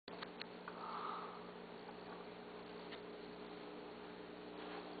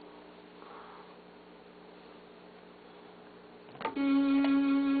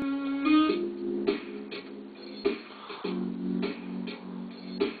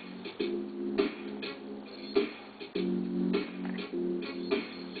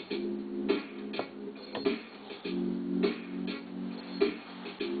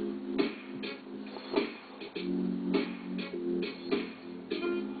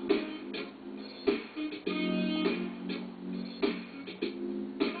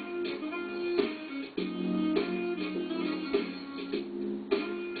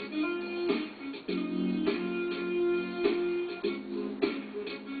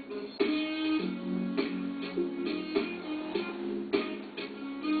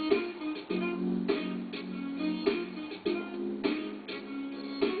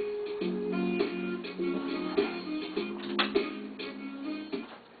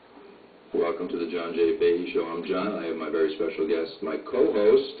Welcome to the John J. Fahey Show. I'm John. I have my very special guest, my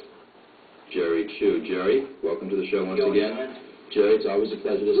co-host, Jerry Chu. Jerry, welcome to the show once again. Jerry, it's always a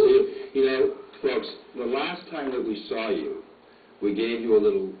pleasure to see you. You know, folks, the last time that we saw you, we gave you a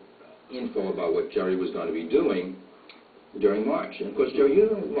little info about what Jerry was going to be doing during March. And of course, Jerry,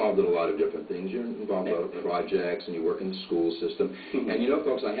 you're involved in a lot of different things. You're involved in a lot of projects, and you work in the school system. And you know,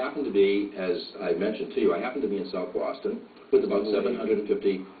 folks, I happen to be, as I mentioned to you, I happen to be in South Boston with about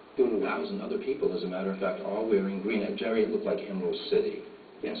 750,000 other people, as a matter of fact, all wearing green. And Jerry, it looked like Emerald City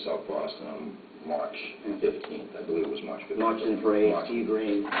in South Boston on March 15th. I believe it was March 15th. March and parade, sea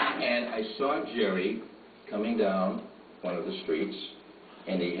green. And I saw Jerry coming down one of the streets,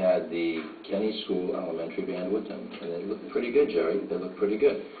 and he had the Kenny School Elementary Band with him. And they looked pretty good, Jerry. They looked pretty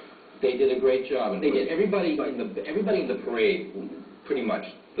good. They did a great job. And they did. Everybody in the parade, pretty much,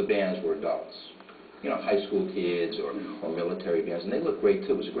 the bands were adults. You know, high school kids or military bands, and they looked great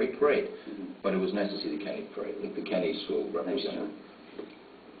too. It was a great parade. But it was nice to see the Kenny parade, the Kenny School represented.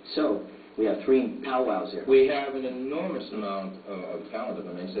 So, we have 3 powwows here. We have an enormous amount of talent, if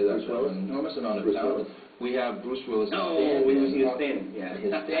I may say that. An enormous amount of talent. We have Bruce Willis. Stand-in. Yeah, his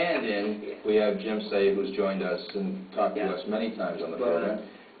stand-in. We have Jim Say, who's joined us and talked to us many times on the program.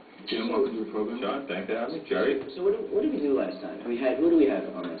 Jim, welcome to the program. John, thanks for having me. Jerry. So what did we do last time? Who do we have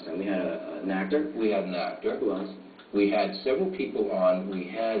on last time? We had an actor. We had an actor. Who else? We had several people on. We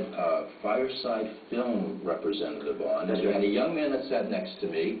had a Fireside Film representative on. That's we right. had a young man that sat next to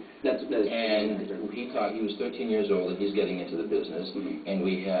me. And he thought he was 13 years old and he's getting into the business. And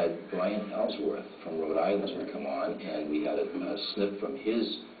we had Brian Ellsworth from Rhode Island come on, and we had a snip from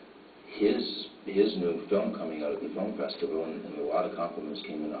his new film coming out at the film festival, and a lot of compliments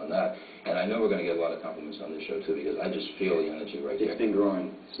came in on that. And I know we're going to get a lot of compliments on this show too, because I just feel the energy right there. It's been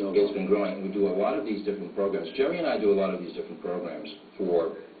growing. It's been growing. We do a lot of these different programs. Jerry and I do a lot of these different programs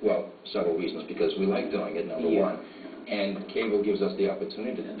for, well, several reasons, because we like doing it, number one. And cable gives us the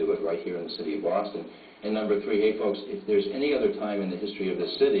opportunity to do it right here in the city of Boston. And number 3, hey folks, if there's any other time in the history of the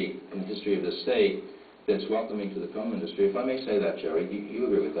city, in the history of the state, that's welcoming to the film industry, if I may say that, Jerry, you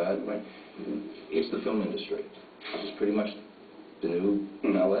agree with that, right? It's the film industry. It's pretty much the new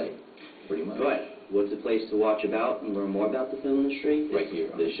LA, pretty much. But what's the place to watch about and learn more about the film industry? Right here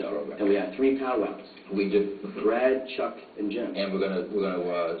on this show. And we have 3 powwows. We do. Brad, Chuck, and Jim. And we're gonna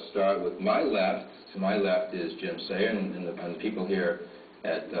start with my left. To my left is Jim Sayer, and the people here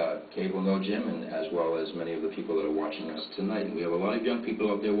at Cable know Jim, and as well as many of the people that are watching us tonight. And we have a lot of young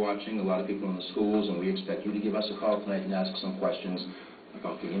people out there watching, a lot of people in the schools, and we expect you to give us a call tonight and ask some questions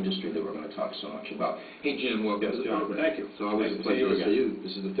about the industry that we're going to talk so much about. Hey, Jim, welcome to the program. Thank you. It's always a pleasure to see you.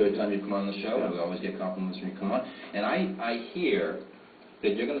 This is the 3rd time you've come on the show, and we always get compliments when you come on. And I hear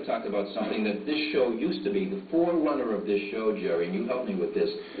that you're going to talk about something that this show used to be, the forerunner of this show, Jerry, and you helped me with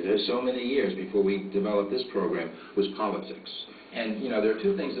this so many years before we developed this program, was politics. And, you know, there are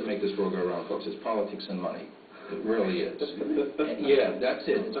 2 things that make this world go around, folks. It's politics and money. It really is. Yeah, that's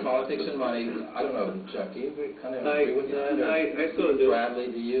it. It's politics and money. I don't know, Chuck, do you kind of agree with that? I sort of do.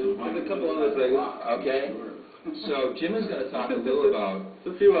 Bradley, do you? There's a couple other things. Okay. So Jim is going to talk a little about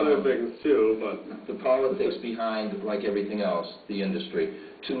a few other things, too, but the politics behind, like everything else, the industry.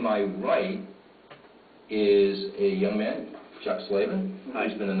 To my right is a young man, Chuck Slavin,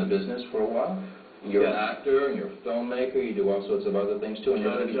 who's been in the business for a while. You're an actor, and you're a filmmaker, you do all sorts of other things too. And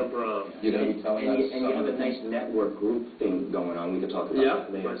you're going to jump around. You're going to be telling us and you have a nice network group thing going on. We can talk about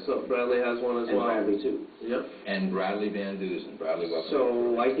that later. Myself, Bradley has one as well. And Bradley too. Yep. And Bradley Van Dussen. Bradley, welcome.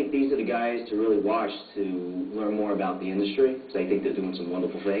 So I think these are the guys to really watch to learn more about the industry, because I think they're doing some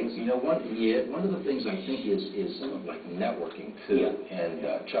wonderful things. You know, one of the things I think is like networking too. Yeah.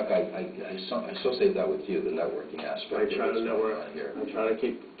 And Chuck, I associate that with you, the networking aspect. I try to network. I try to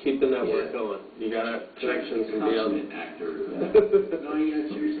keep the network going. You got to connections and be able. Actor. No, yeah,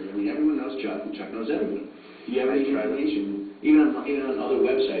 seriously. I mean, everyone knows Chuck, and Chuck knows everyone. Do you have any information? Even on other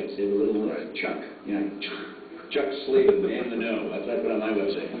websites, they have a little Chuck. You know, Chuck Slavin, man in the know. That's what I put on my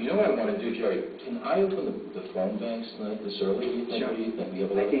website. You know what I want to do, Jerry? Can I open the phone banks tonight this early? Do you think? Sure. What do you think? We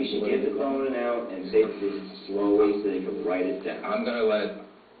have a lot I think she get the phone out and say this slowly so they can write it down. I'm going to let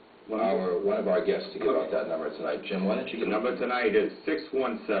one of our guests to give out that number tonight. Jim, why don't you give the number tonight is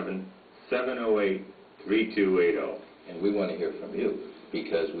 617-708-3280. And we want to hear from you,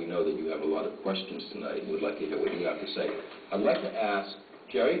 because we know that you have a lot of questions tonight, and we'd like to hear what you have to say. I'd like to ask,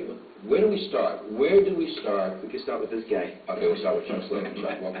 Jerry, where do we start? Where do we start? We can start with this guy. Okay, we'll start with Chuck Slavin.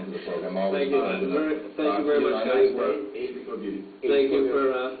 Chuck, welcome to the program. Thank you very much, guys. Thank you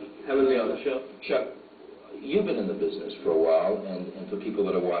for having me on the show. Chuck, you've been in the business for a while, and for people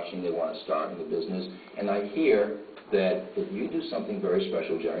that are watching, they want to start in the business. And I hear that if you do something very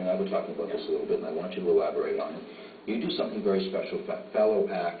special, Jerry and I were talking about this a little bit, and I want you to elaborate on it. You do something very special for fellow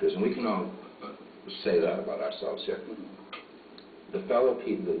actors, and we can all say that about ourselves here. The fellow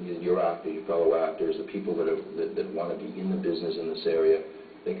people, your actors, your fellow actors, the people that want to be in the business in this area,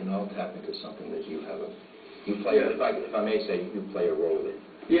 they can all tap into something that you have. You play, if I may say, you play a role in it.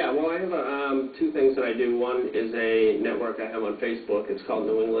 Yeah, well, I have two things that I do. One is a network I have on Facebook. It's called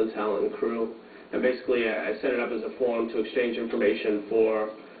New England Talent and Crew. And basically, I set it up as a forum to exchange information for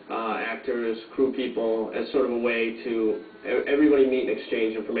actors, crew people, as sort of a way to everybody meet and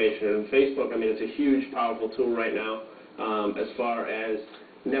exchange information. And Facebook, I mean, it's a huge, powerful tool right now as far as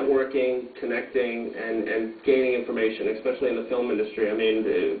networking, connecting, and gaining information, especially in the film industry. I mean,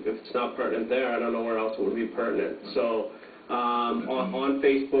 if it's not pertinent there, I don't know where else it would be pertinent. So on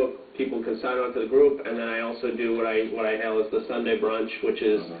Facebook, people can sign on to the group, and then I also do what I hail as the Sunday brunch, which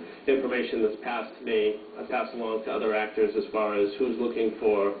is information that's passed to me, I pass along to other actors as far as who's looking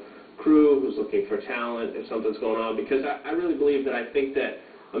for crew, who's looking for talent, if something's going on. Because I really believe that I think that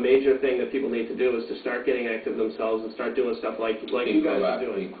a major thing that people need to do is to start getting active themselves and start doing stuff like you guys are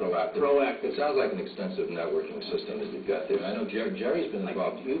doing. Be proactive. It sounds like an extensive networking system that you've got there. I know Jerry's been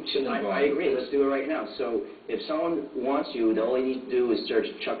involved. You've been involved. I agree. Let's do it right now. So if someone wants you, all you need to do is search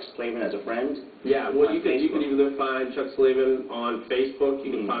Chuck Slavin as a friend. Yeah, well, you can either find Chuck Slavin on Facebook.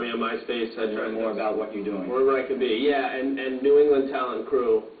 You can find me on MySpace. I try more about what you're doing. Wherever I can be. Yeah, and New England Talent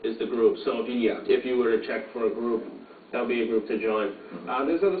Crew is the group. So if you were to check for a group, that'll be a group to join.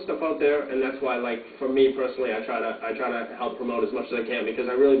 There's other stuff out there, and that's why, like, for me personally, I try to help promote as much as I can, because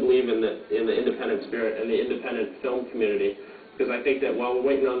I really believe in the independent spirit and the independent film community. Because I think that while we're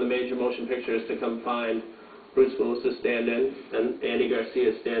waiting on the major motion pictures to come find Bruce Willis's stand-in and Andy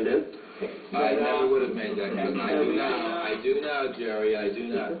Garcia's stand-in. I never would have made that cut. I do now, Jerry. I do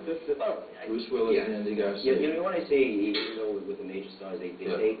now. Bruce Willis and Andy Garcia. You know what I say, even though with the major stars, they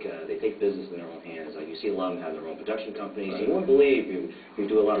take business in their own hands. Like you see a lot of them have their own production companies. Right. You won't believe, you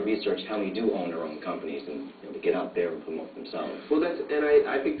do a lot of research, how many do own their own companies and to get out there and promote themselves. Well,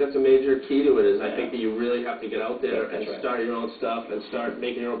 I think that's a major key to it. Is I think that you really have to get out there and start your own stuff and start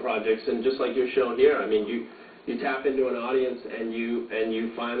making your own projects. And just like your show here, I mean, you tap into an audience and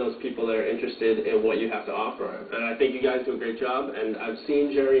you find those people that are interested in what you have to offer. And I think you guys do a great job. And I've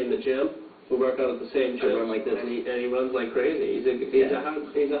seen Jerry in the gym. We work out at the same gym. I run like this. And he runs like crazy. He's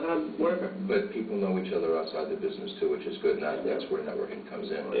a hard worker. But people know each other outside the business too, which is good. And that's where networking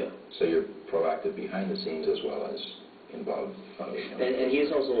comes in. Yeah. So you're proactive behind the scenes as well as involved. And he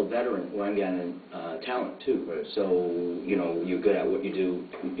is also a veteran, Wangan talent too. Right. So you're good at what you do.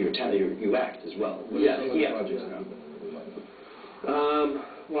 You act as well.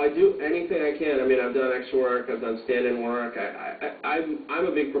 Well, I do anything I can. I mean, I've done extra work. I've done stand-in work. I'm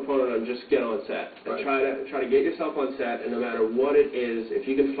a big proponent of just get on set and try to get yourself on set. And no matter what it is, if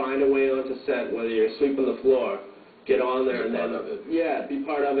you can find a way onto set, whether you're sweeping the floor, get on there and then be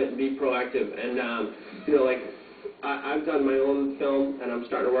part of it and be proactive. And like I've done my own film, and I'm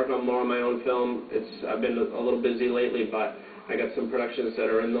starting to work on more of my own film. I've been a little busy lately, but I got some productions that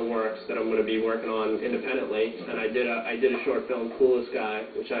are in the works that I'm going to be working on independently. And I did a short film, Coolest Guy,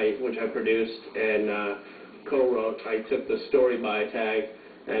 which I produced and co-wrote. I took the story by tag,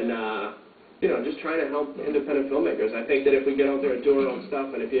 and just trying to help independent filmmakers. I think that if we get out there and do our own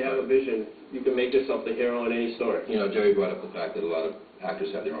stuff, and if you have a vision, you can make yourself the hero in any story. Jerry brought up the fact that a lot of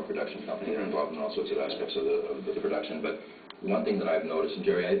actors have their own production company. They're involved in all sorts of aspects of the production. But one thing that I've noticed, and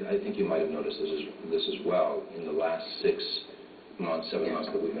Jerry, I think you might have noticed this as well, in the last 7 months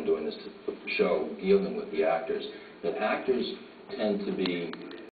that we've been doing this show, dealing with the actors, that actors tend to be